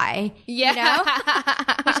so dry, Which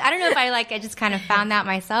I don't know if I just kind of found that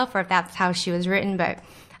myself, or if that's how she was written. But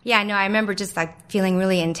yeah, no, I remember just like feeling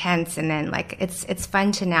really intense, and then like it's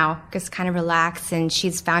fun to now just kind of relax. And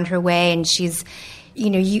she's found her way, and she's,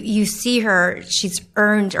 you see her, she's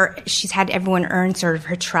earned, or she's had everyone earn sort of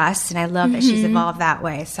her trust, and I love that she's evolved that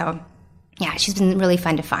way. So yeah, she's been really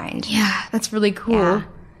fun to find. Yeah, that's really cool. Yeah.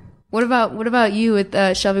 What about you with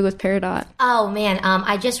Shelby with Peridot? Oh man,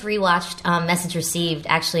 I just rewatched Message Received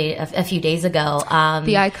actually a few days ago.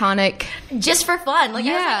 The iconic, just for fun. Like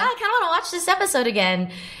I was like, I kind of want to watch this episode again.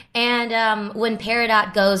 And when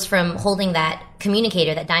Peridot goes from holding that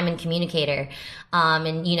communicator, that diamond communicator,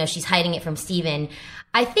 and she's hiding it from Steven.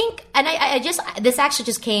 I think, and this actually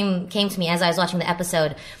just came to me as I was watching the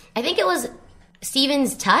episode. I think it was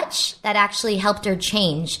Steven's touch that actually helped her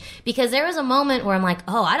change, because there was a moment where I'm like,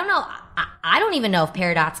 oh, I don't know. I don't even know if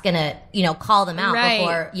Peridot's gonna, call them out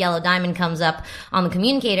before Yellow Diamond comes up on the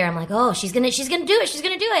communicator. I'm like, oh, she's gonna do it. She's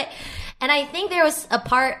gonna do it. And I think there was a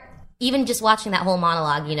part, even just watching that whole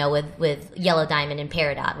monologue, with Yellow Diamond and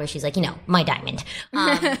Peridot, where she's like, my diamond,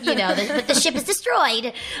 the ship is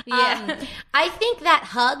destroyed. Yeah. I think that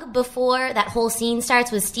hug before that whole scene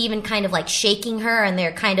starts with Steven kind of like shaking her, and they're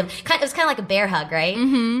it was kind of like a bear hug, right?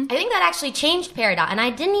 Mm-hmm. I think that actually changed Peridot, and I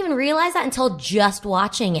didn't even realize that until just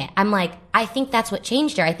watching it. I'm like, I think that's what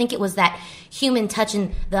changed her. I think it was that human touch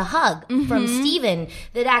and the hug from Steven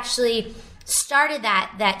that actually started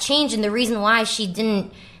that change, and the reason why she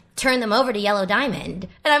didn't turn them over to Yellow Diamond.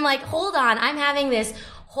 And I'm like, hold on, I'm having this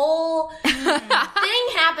whole thing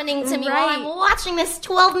happening to me while I'm watching this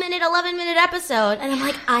 12-minute, 11-minute episode. And I'm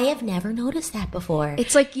like, I have never noticed that before.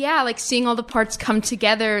 It's like, like seeing all the parts come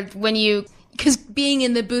together because being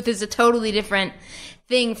in the booth is a totally different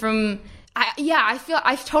thing from, I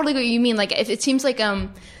totally get what you mean. Like, it seems like,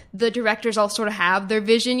 the directors all sort of have their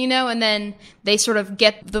vision, and then they sort of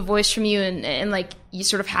get the voice from you, and like you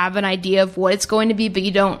sort of have an idea of what it's going to be, but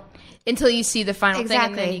you don't until you see the final thing,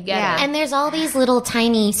 and then you get it. And there's all these little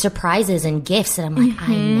tiny surprises and gifts, and I'm like,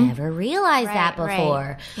 I never realized that before.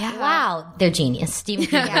 Right. Yeah. Wow, they're genius. Stephen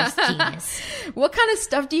Universe, genius. What kind of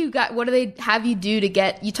stuff do you got? What do they have you do to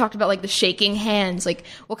get? You talked about like the shaking hands. Like,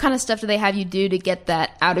 what kind of stuff do they have you do to get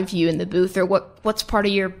that out of you in the booth, or what's part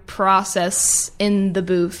of your process in the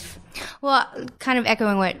booth? Well, kind of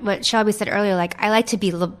echoing what Shelby said earlier, like, I like to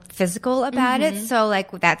be physical about it. So,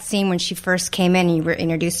 like, with that scene when she first came in and you were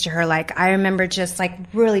introduced to her, like, I remember just, like,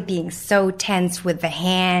 really being so tense with the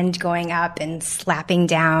hand going up and slapping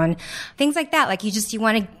down, things like that. Like, you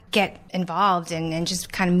want to get involved and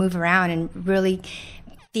just kind of move around and really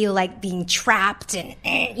feel like being trapped and,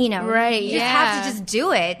 Right, you just have to just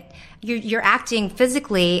do it. You're acting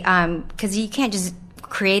physically, because you can't just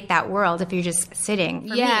create that world if you're just sitting.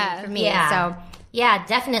 For me. So yeah,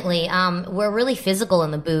 definitely. We're really physical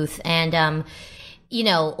in the booth, and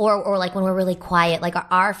or like when we're really quiet, like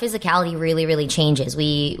our physicality really, really changes.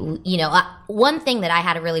 One thing that I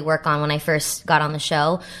had to really work on when I first got on the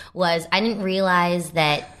show was I didn't realize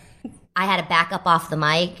that I had to back up off the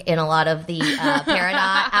mic in a lot of the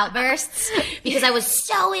Peridot outbursts, because I was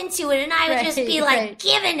so into it, and I would just be like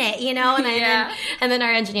giving it, and then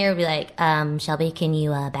our engineer would be like, Shelby, can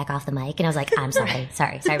you back off the mic? And I was like, I'm sorry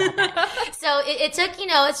about that. So it took,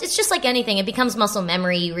 it's just like anything. It becomes muscle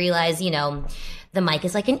memory. You realize, the mic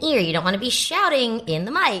is like an ear. You don't want to be shouting in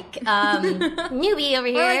the mic. Newbie over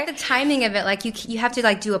here. Or like the timing of it. Like you have to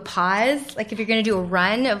like do a pause. Like if you're going to do a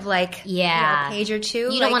run of like a page or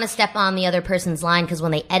two. You don't want to step on the other person's line, because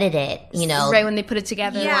when they edit it, right when they put it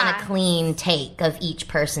together, you want a clean take of each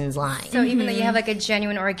person's line. So even though you have like a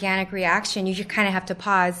genuine organic reaction, you just kind of have to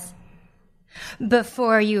pause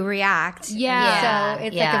before you react. Yeah. So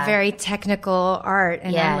it's like a very technical art.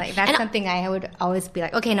 And I'm like, that's something I would always be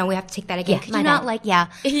like, okay, no, we have to take that again. Could you not like,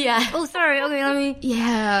 oh, sorry. Okay, let me.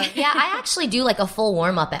 Yeah, I actually do like a full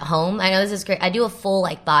warm up at home. I know this is great. I do a full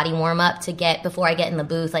like body warm up before I get in the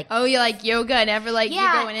booth. Like, oh, you like yoga, never like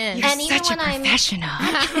you're going in. You're and such even when a professional.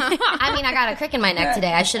 I mean, I got a crick in my neck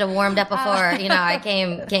today. I should have warmed up before, I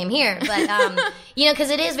came here. But, because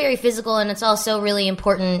it is very physical, and it's also really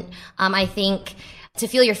important, I think, to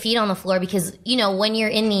feel your feet on the floor, because when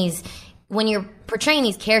you're portraying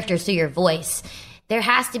these characters through your voice, there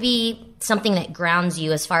has to be something that grounds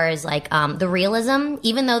you as far as like the realism.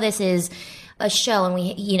 Even though this is a show and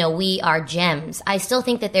we are gems, I still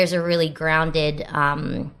think that there's a really grounded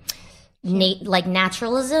like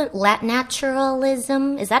naturalism.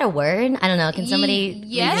 Is that a word? I don't know. Can somebody leave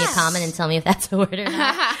me a comment and tell me if that's a word or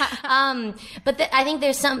not? But I think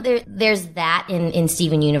there's that in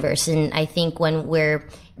Steven Universe, and I think when we're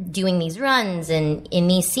doing these runs and in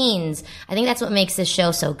these scenes, I think that's what makes this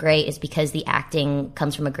show so great, is because the acting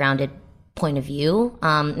comes from a grounded point of view.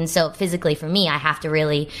 And so physically for me, I have to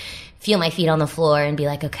really feel my feet on the floor and be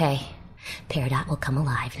like, okay, Peridot will come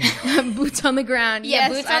alive now. Boots on the ground. Yeah,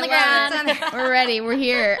 yes, boots on the ground. We're ready. We're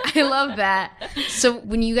here. I love that. So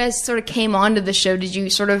when you guys sort of came onto the show, did you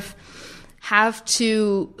sort of have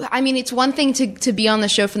to, I mean, it's one thing to be on the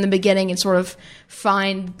show from the beginning and sort of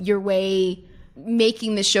find your way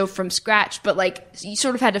making the show from scratch, but like you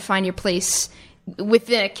sort of had to find your place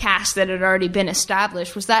within a cast that had already been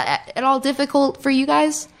established. Was that at all difficult for you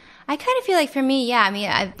guys? I kind of feel like for me, yeah. I mean,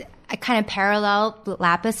 I kind of parallel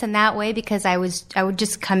Lapis in that way because I would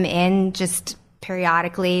just come in just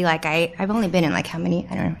periodically. Like I've only been in like how many?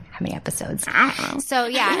 I don't know how many episodes. I don't know. So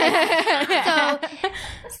yeah.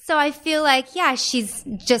 so I feel like, yeah, she's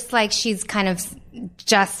just like she's kind of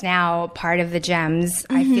just now part of the Gems.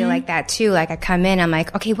 I feel like that too. Like I come in, I'm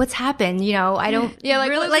like, okay, what's happened? You know, I don't like,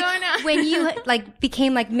 really what's like going on? when you like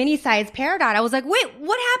became like mini size Peridot. I was like, wait,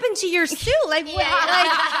 what happened to your suit? Like, what,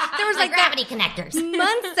 like there was like gravity connectors.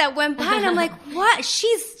 Months that went by, and I'm like, what?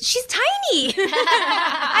 She's tiny.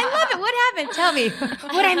 I love it. What happened? Tell me.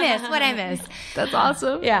 What I miss? That's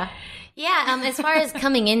awesome. Yeah. Yeah, as far as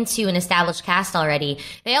coming into an established cast already,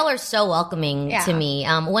 they all are so welcoming to me.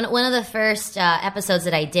 One of the first episodes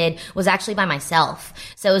that I did was actually by myself.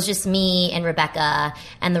 So it was just me and Rebecca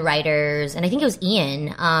and the writers, and I think it was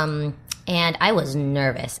Ian. And I was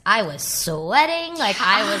nervous. I was sweating. Like,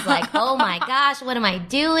 I was like, oh my gosh, what am I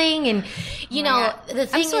doing? And, you know, the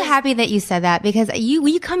thing I'm so happy that you said that because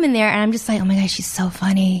you come in there and I'm just like, oh my gosh, she's so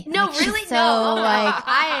funny. No, like, really? So, no. like,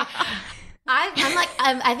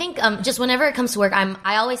 I think just whenever it comes to work,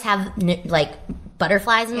 I always have like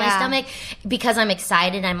butterflies in my stomach because I'm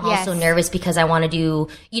excited. I'm also nervous because I want to do,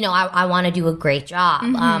 you know, I want to do a great job,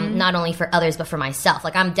 not only for others but for myself.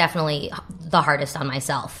 Like I'm definitely the hardest on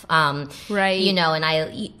myself, right? You know, and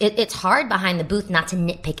it's hard behind the booth not to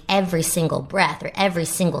nitpick every single breath or every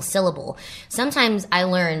single syllable. Sometimes I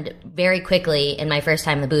learned very quickly in my first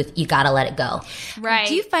time in the booth, you got to let it go. Right?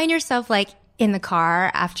 Do you find yourself like in the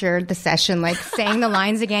car after the session, like saying the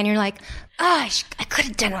lines again? You're like, I could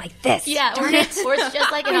have done it like this. Yeah, or it's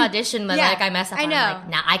just like an audition, but like I mess up. I know. I'm like,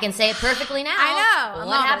 now I can say it perfectly now. I know.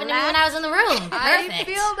 What happened to me when I was in the room? Perfect. I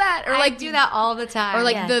feel that. Or I like do that all the time. Or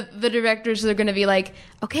like the directors are going to be like,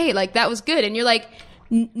 okay, like that was good, and you're like,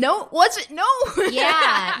 no, what's it? No.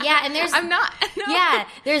 Yeah, and there's I'm not. No. Yeah,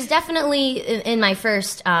 there's definitely in my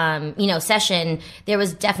first session, there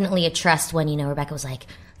was definitely a trust when Rebecca was like,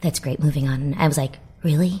 that's great, moving on. And I was like,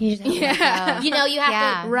 really? Yeah. You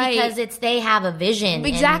have to, right. Because they have a vision.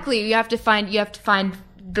 Exactly. You have to find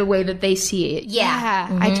the way that they see it. Yeah.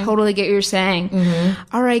 Mm-hmm. I totally get what you're saying.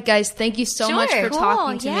 Mm-hmm. All right, guys. Thank you so much for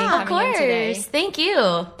talking to me and coming in today. Thank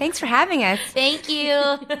you. Thanks for having us. Thank you.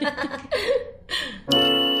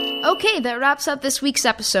 Okay, that wraps up this week's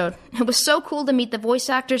episode. It was so cool to meet the voice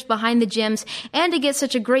actors behind the Gems and to get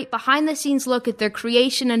such a great behind-the-scenes look at their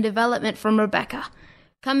creation and development from Rebecca.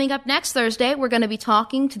 Coming up next Thursday, we're going to be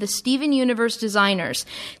talking to the Steven Universe designers.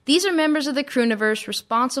 These are members of the Crewniverse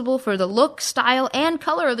responsible for the look, style, and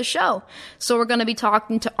color of the show. So we're going to be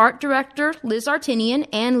talking to art director Liz Artinian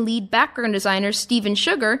and lead background designer Steven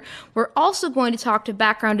Sugar. We're also going to talk to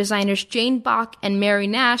background designers Jane Bach and Mary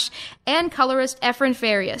Nash and colorist Efren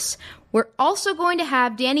Farias. We're also going to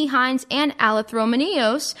have Danny Hines and Aleth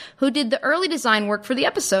Romanios, who did the early design work for the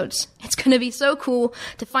episodes. It's going to be so cool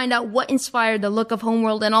to find out what inspired the look of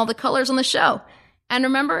Homeworld and all the colors on the show. And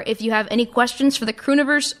remember, if you have any questions for the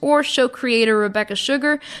Crewniverse or show creator Rebecca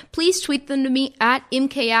Sugar, please tweet them to me at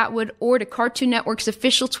MKAtwood or to Cartoon Network's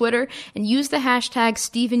official Twitter and use the hashtag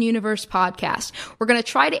StevenUniversePodcast. We're going to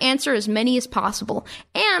try to answer as many as possible.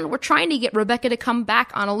 And we're trying to get Rebecca to come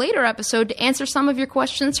back on a later episode to answer some of your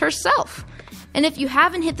questions herself. And if you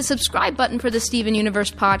haven't hit the subscribe button for the Steven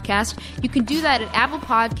Universe podcast, you can do that at Apple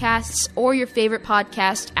Podcasts or your favorite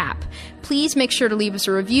podcast app. Please make sure to leave us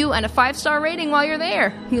a review and a 5-star rating while you're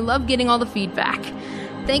there. We love getting all the feedback.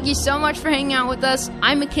 Thank you so much for hanging out with us.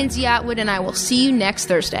 I'm Mackenzie Atwood, and I will see you next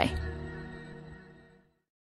Thursday.